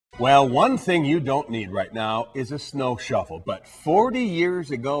Well, one thing you don't need right now is a snow shovel, but 40 years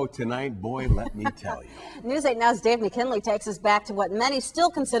ago tonight, boy, let me tell you. News 8 Now's Dave McKinley takes us back to what many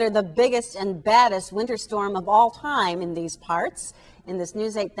still consider the biggest and baddest winter storm of all time in these parts. In this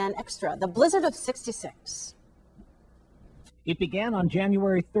News 8 Then Extra, the blizzard of '66. It began on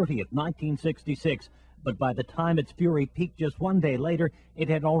January 30th, 1966, but by the time its fury peaked just one day later, it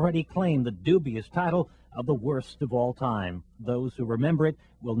had already claimed the dubious title of the worst of all time. Those who remember it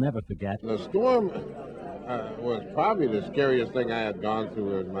will never forget. The storm was probably the scariest thing I had gone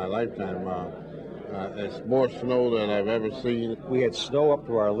through in my lifetime. It's more snow than I've ever seen. We had snow up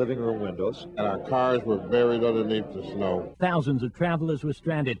to our living room windows. And our cars were buried underneath the snow. Thousands of travelers were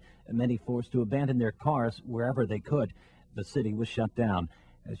stranded, and many forced to abandon their cars wherever they could. The city was shut down,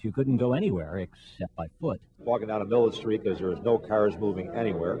 as you couldn't go anywhere except by foot. Walking down the middle of the street because there was no cars moving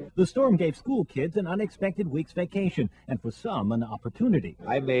anywhere. The storm gave school kids an unexpected week's vacation, and for some, an opportunity.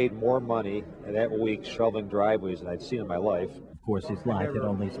 I made more money in that week shoveling driveways than I'd seen in my life. Of course, his life had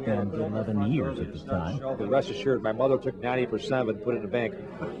only spent 11 years at the time. But rest assured, my mother took 90% of it and put it in the bank.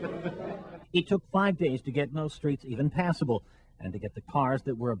 It took 5 days to get most streets even passable, and to get the cars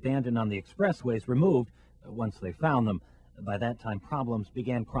that were abandoned on the expressways removed once they found them. By that time, problems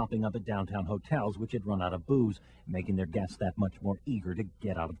began cropping up at downtown hotels, which had run out of booze, making their guests that much more eager to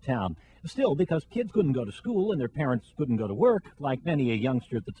get out of town. Still, because kids couldn't go to school and their parents couldn't go to work, like many a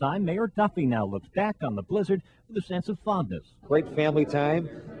youngster at the time, Mayor Duffy now looks back on the blizzard with a sense of fondness. Great family time.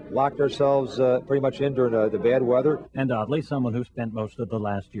 Locked ourselves pretty much in during the bad weather. And oddly, someone who spent most of the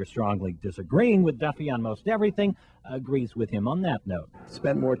last year strongly disagreeing with Duffy on most everything agrees with him on that note.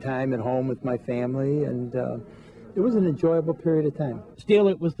 Spent more time at home with my family, and it was an enjoyable period of time. Still,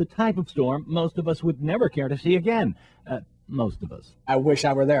 it was the type of storm most of us would never care to see again. Most of us. I wish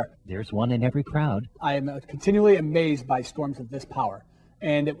I were there. There's one in every crowd. I am continually amazed by storms of this power,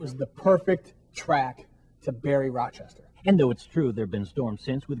 and it was the perfect track to bury Rochester. And though it's true there have been storms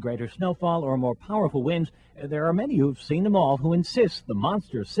since with greater snowfall or more powerful winds, there are many who've seen them all who insist the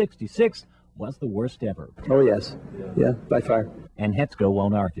monster of '66 was the worst ever. Oh, yes. Yeah, by far. And Hetzko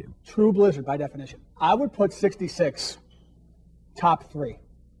won't argue. True blizzard by definition. I would put '66 top 3.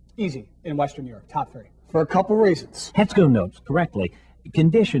 Easy in Western Europe, top 3. For a couple reasons. Hetzko notes correctly,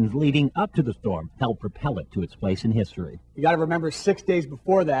 conditions leading up to the storm helped propel it to its place in history. You got to remember 6 days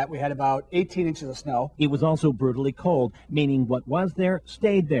before that, we had about 18 inches of snow. It was also brutally cold, meaning what was there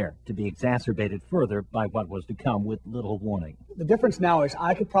stayed there, to be exacerbated further by what was to come with little warning. The difference now is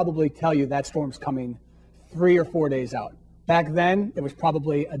I could probably tell you that storm's coming 3 or 4 days out. Back then, it was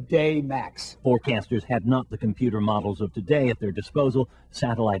probably a day max. Forecasters had not the computer models of today at their disposal.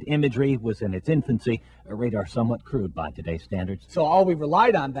 Satellite imagery was in its infancy, a radar somewhat crude by today's standards. So all we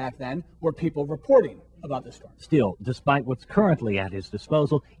relied on back then were people reporting about the storm. Still, despite what's currently at his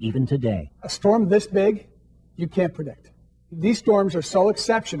disposal, even today, a storm this big, you can't predict. These storms are so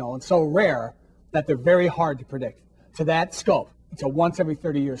exceptional and so rare that they're very hard to predict. To that scope, it's a once every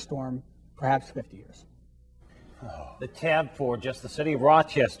 30-year storm, perhaps 50 years. The tab for just the city of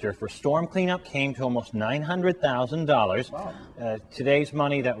Rochester for storm cleanup came to almost $900,000. Wow. Today's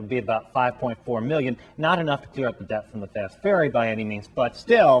money, that would be about $5.4 million. Not enough to clear up the debt from the fast ferry by any means, but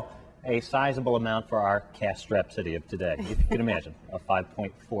still a sizable amount for our cash-strapped city of today. If you can imagine, a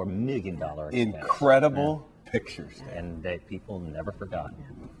 $5.4 million expense. Incredible pictures. And people never forgot.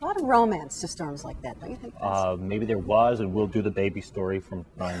 A lot of romance to storms like that, don't you think? Maybe there was, and we'll do the baby story from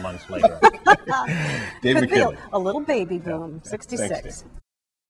 9 months later. Dave McKinley. A little baby boom, '66.